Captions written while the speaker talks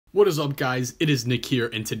What is up, guys? It is Nick here,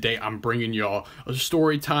 and today I'm bringing y'all a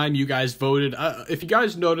story time. You guys voted. If you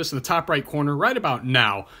guys notice in the top right corner, right about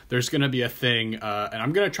now, there's going to be a thing, and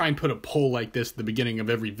I'm going to try and put a poll like this at the beginning of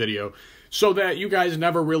every video so that you guys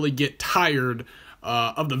never really get tired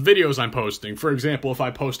of the videos I'm posting. For example, if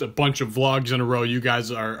I post a bunch of vlogs in a row, you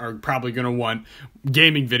guys are probably going to want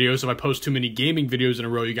gaming videos. If I post too many gaming videos in a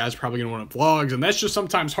row, you guys are probably going to want vlogs, and that's just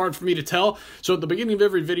sometimes hard for me to tell. So at the beginning of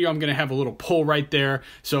every video, I'm going to have a little poll right there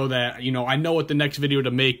so that, you know, I know what the next video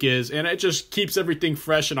to make is, and it just keeps everything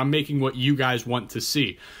fresh, and I'm making what you guys want to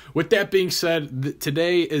see. With that being said,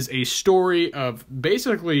 today is a story of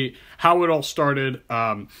basically how it all started,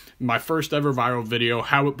 my first ever viral video,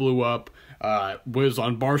 how it blew up. Was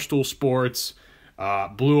on Barstool Sports,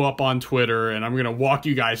 blew up on Twitter, and I'm going to walk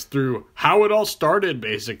you guys through how it all started,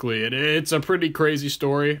 basically. It's a pretty crazy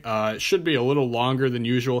story. It should be a little longer than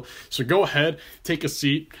usual, so go ahead, take a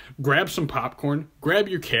seat, grab some popcorn, grab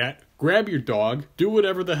your cat, grab your dog, do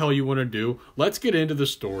whatever the hell you want to do. Let's get into the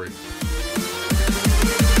story.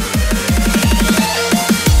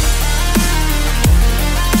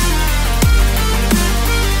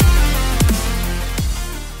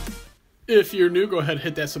 If you're new, go ahead and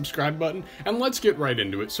hit that subscribe button, and let's get right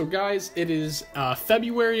into it. So guys, it is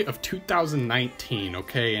February of 2019,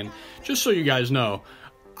 okay? And just so you guys know,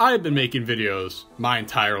 I've been making videos my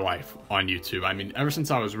entire life on YouTube. I mean, ever since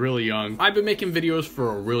I was really young, I've been making videos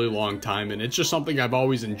for a really long time, and it's just something I've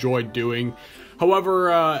always enjoyed doing.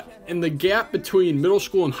 However, in the gap between middle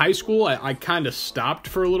school and high school, I kind of stopped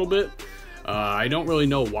for a little bit. I don't really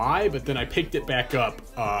know why, but then I picked it back up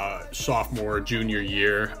sophomore, junior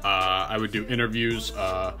year. I would do interviews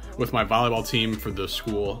with my volleyball team for the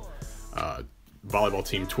school, volleyball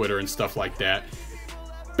team Twitter and stuff like that.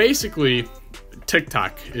 Basically,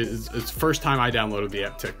 TikTok is the first time I downloaded the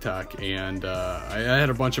app TikTok, and I had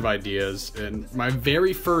a bunch of ideas. And my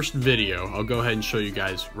very first video, I'll go ahead and show you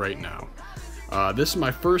guys right now. This is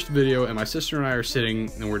my first video, and my sister and I are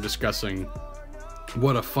sitting and we're discussing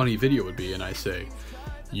what a funny video would be, and I say,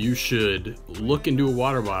 you should look into a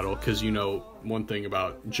water bottle, because, you know, one thing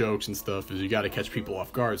about jokes and stuff is you got to catch people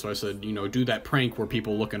off guard. So I said, you know, do that prank where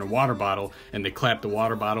people look in a water bottle and they clap the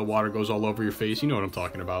water bottle, water goes all over your face. You know what I'm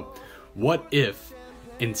talking about. What if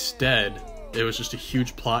instead it was just a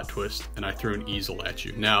huge plot twist and I threw an easel at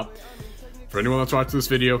you? Now, for anyone that's watching this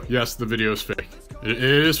video, yes, the video is fake. It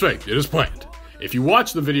is fake. It is planned. If you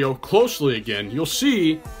watch the video closely again, you'll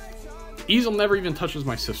see easel never even touches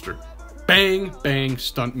my sister. Bang, bang,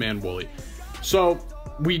 stuntman Wooly. So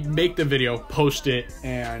we make the video, post it,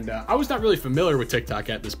 and I was not really familiar with TikTok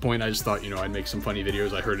at this point. I just thought, you know, I'd make some funny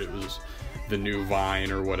videos. I heard it was the new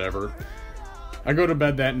Vine or whatever. I go to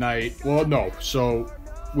bed that night. Well, no. So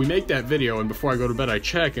we make that video, and before I go to bed, I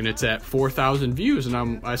check, and it's at 4,000 views.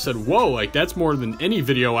 And I said, whoa, like, that's more than any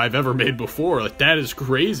video I've ever made before. Like, that is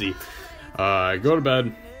crazy. I go to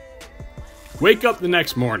bed, wake up the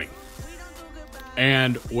next morning.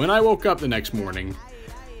 And when I woke up the next morning,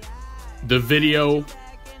 the video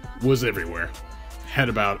was everywhere. Had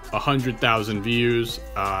about 100,000 views.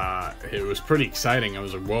 It was pretty exciting. I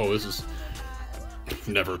was like, whoa, this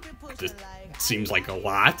seems like a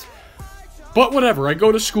lot. But whatever, I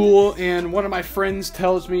go to school, and one of my friends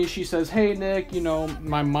tells me, she says, hey, Nick, you know,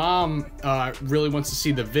 my mom really wants to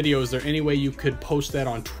see the video. Is there any way you could post that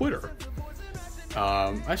on Twitter?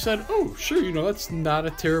 I said, oh, sure, you know, that's not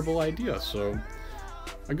a terrible idea. So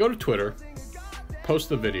I go to Twitter, post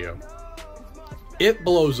the video. It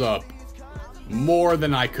blows up more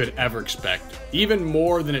than I could ever expect, even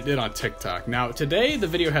more than it did on TikTok. Now, today, the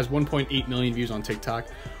video has 1.8 million views on TikTok.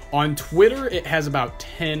 On Twitter, it has about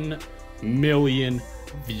 10 million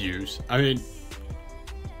views. I mean,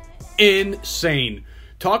 insane.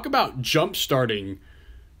 Talk about jump-starting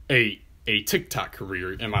a TikTok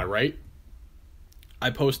career, am I right? I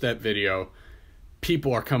post that video.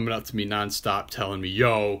 People are coming up to me nonstop telling me,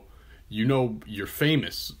 yo, you know, you're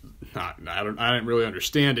famous. I didn't really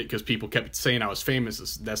understand it because people kept saying I was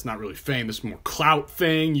famous. That's not really fame. This is more clout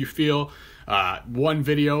thing, you feel. One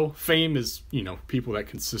video. Fame is, you know, people that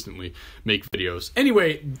consistently make videos.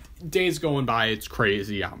 Anyway, days going by, it's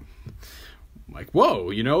crazy. I'm like,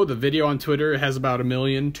 whoa, you know, the video on Twitter has about 1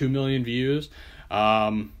 million, 2 million views.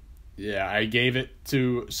 Yeah, I gave it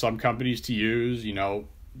to some companies to use, you know,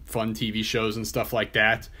 fun TV shows and stuff like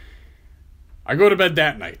that. I go to bed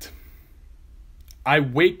that night. I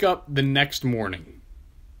wake up the next morning,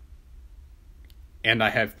 and I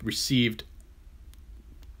have received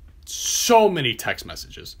so many text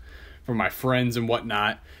messages from my friends and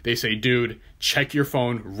whatnot. They say, dude, check your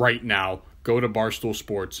phone right now. Go to Barstool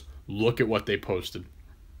Sports. Look at what they posted.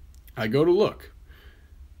 I go to look,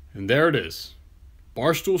 and there it is.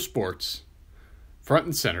 Barstool Sports, front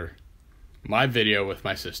and center, my video with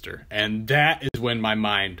my sister. And that is when my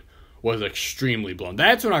mind was extremely blown.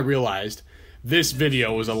 That's when I realized this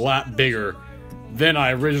video was a lot bigger than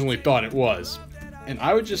I originally thought it was. And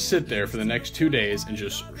I would just sit there for the next 2 days and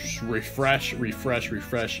just refresh,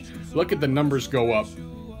 look at the numbers go up.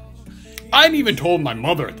 I hadn't even told my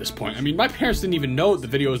mother at this point. I mean, my parents didn't even know the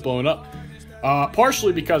video was blowing up.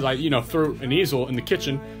 Partially because I, threw an easel in the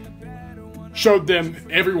kitchen, showed them.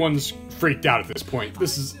 Everyone's freaked out at this point.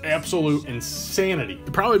 This is absolute insanity.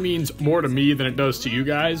 It probably means more to me than it does to you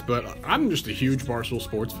guys, but I'm just a huge Barstool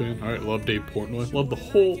Sports fan. I love Dave Portnoy. Love the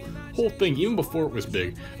whole thing. Even before it was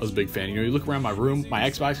big, I was a big fan. You look around my room, my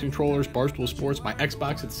Xbox controllers, Barstool Sports. My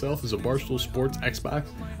Xbox itself is a Barstool Sports Xbox.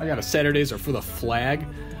 I got a Saturdays are for the flag.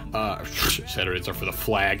 Saturdays are for the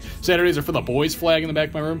flag. Saturdays are for the boys flag in the back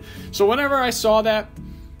of my room. So whenever I saw that,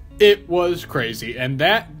 it was crazy. And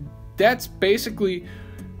that's basically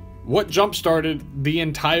what jump-started the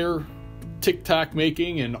entire TikTok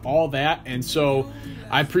making and all that. And so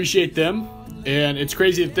I appreciate them. And it's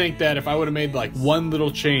crazy to think that if I would have made like one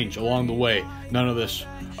little change along the way, none of this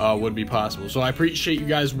would be possible. So I appreciate you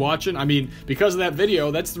guys watching. I mean, because of that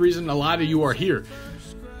video, that's the reason a lot of you are here.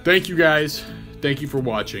 Thank you guys. Thank you for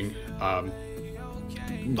watching.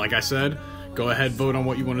 Like I said, go ahead, vote on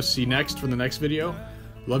what you want to see next for the next video.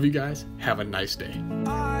 Love you guys. Have a nice day.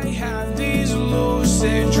 I have these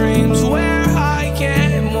lucid dreams where I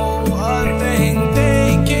can't move a thing.